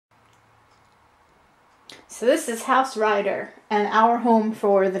So this is Haus Rieder and our home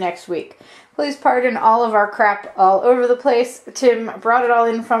for the next week. Please pardon all of our crap all over the place. Tim brought it all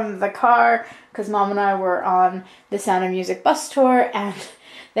in from the car because Mom and I were on the Sound of Music bus tour, and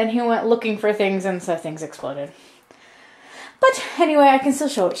then he went looking for things and so things exploded. But anyway, I can still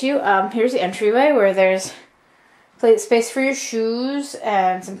show it to you. Here's the entryway where there's plate space for your shoes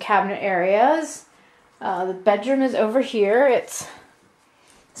and some cabinet areas. The bedroom is over here. It's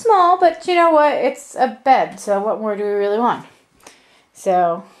small, but you know what? It's a bed, so what more do we really want?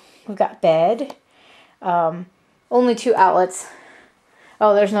 So we've got bed. Only 2 outlets.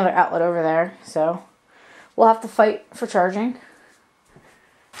 Oh, there's another outlet over there, so we'll have to fight for charging.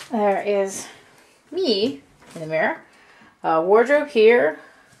 There is me in the mirror. Wardrobe here.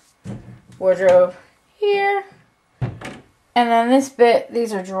 Wardrobe here. And then this bit,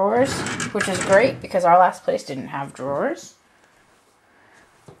 these are drawers, which is great because our last place didn't have drawers.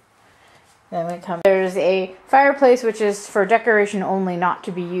 Then we come. There's a fireplace, which is for decoration only, not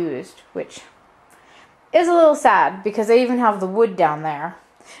to be used, which is a little sad because they even have the wood down there.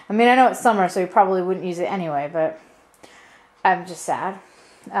 I mean, I know it's summer, so you probably wouldn't use it anyway, but I'm just sad.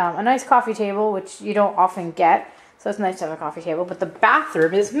 A nice coffee table, which you don't often get, so it's nice to have a coffee table, but the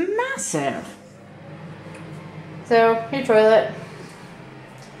bathroom is massive. So, your toilet,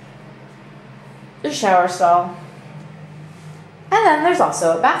 your shower stall, and then there's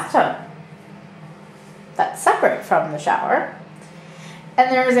also a bathtub that's separate from the shower.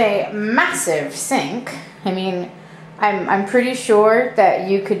 And there's a massive sink. I mean, I'm pretty sure that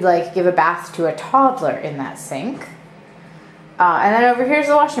you could like give a bath to a toddler in that sink. And then over here's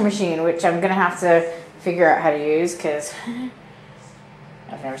the washing machine, which I'm gonna have to figure out how to use because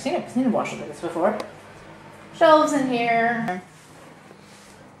I've never seen a washer like this before. Shelves in here.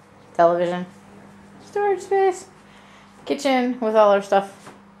 Television. Storage space. Kitchen with all our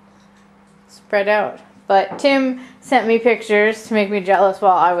stuff spread out. But Tim sent me pictures to make me jealous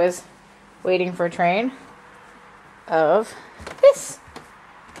while I was waiting for a train of this.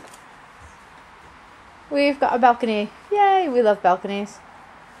 We've got a balcony. Yay, we love balconies.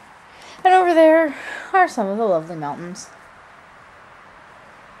 And over there are some of the lovely mountains.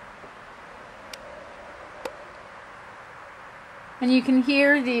 And you can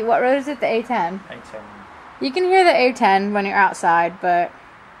hear the, what road is it? The A10. A10. You can hear the A10 when you're outside, but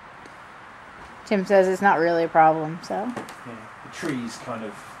Tim says it's not really a problem, so. Yeah, the trees kind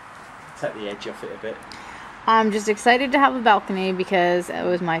of take the edge off it a bit. I'm just excited to have a balcony because it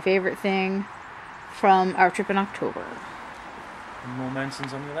was my favorite thing from our trip in October. More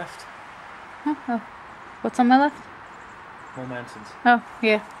mountains on your left. Oh. What's on my left? More mountains. Oh,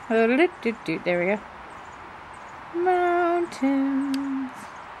 yeah. There we go. Mountains.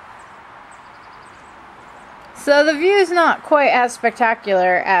 So the view is not quite as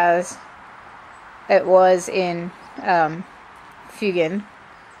spectacular as it was in Fugen,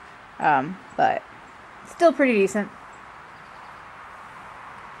 but still pretty decent.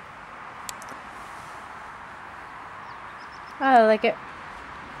 I like it.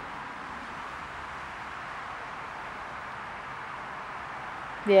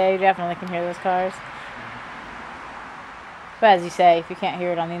 Yeah, you definitely can hear those cars. But as you say, if you can't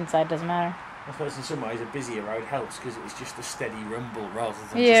hear it on the inside, it doesn't matter. I suppose in some ways a busier road helps because it's just a steady rumble rather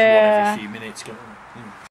than just one every few minutes going.